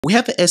We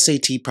have an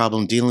SAT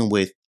problem dealing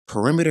with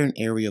perimeter and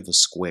area of a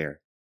square,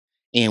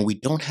 and we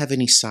don't have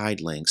any side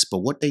lengths, but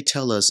what they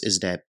tell us is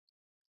that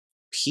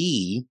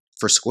P,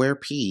 for square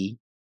P,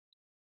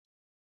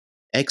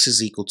 X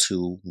is equal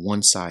to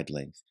one side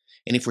length.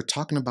 And if we're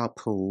talking about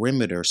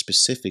perimeter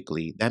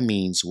specifically, that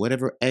means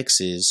whatever X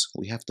is,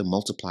 we have to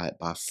multiply it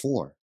by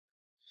 4.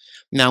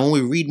 Now, when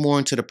we read more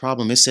into the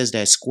problem, it says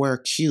that square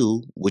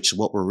Q, which is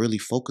what we're really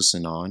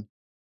focusing on,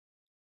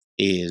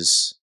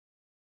 is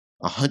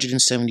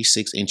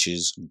 176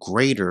 inches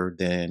greater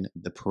than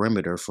the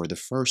perimeter for the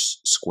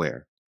first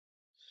square.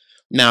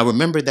 Now,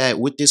 remember that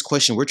with this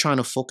question, we're trying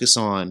to focus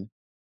on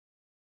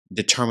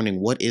determining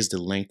what is the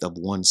length of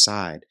one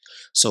side.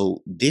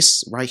 So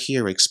this right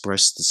here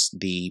expresses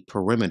the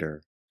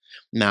perimeter.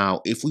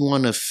 Now, if we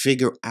want to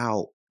figure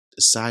out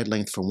the side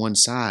length for one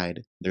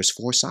side, there's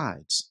 4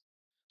 sides.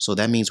 So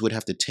that means we'd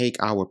have to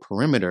take our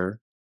perimeter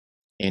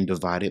and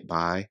divide it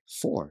by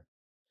 4.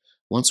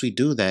 Once we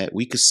do that,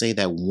 we could say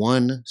that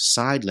one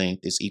side length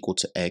is equal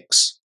to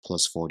x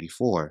plus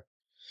 44.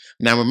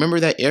 Now remember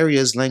that area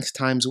is length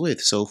times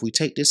width. So if we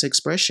take this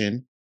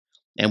expression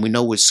and we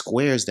know with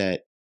squares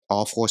that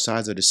all 4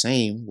 sides are the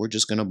same, we're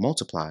just going to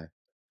multiply.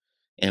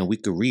 And we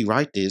could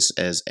rewrite this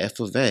as f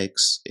of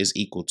x is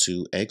equal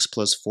to x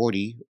plus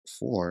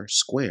 44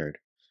 squared,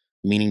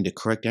 meaning the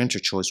correct answer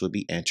choice would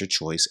be answer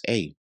choice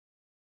A.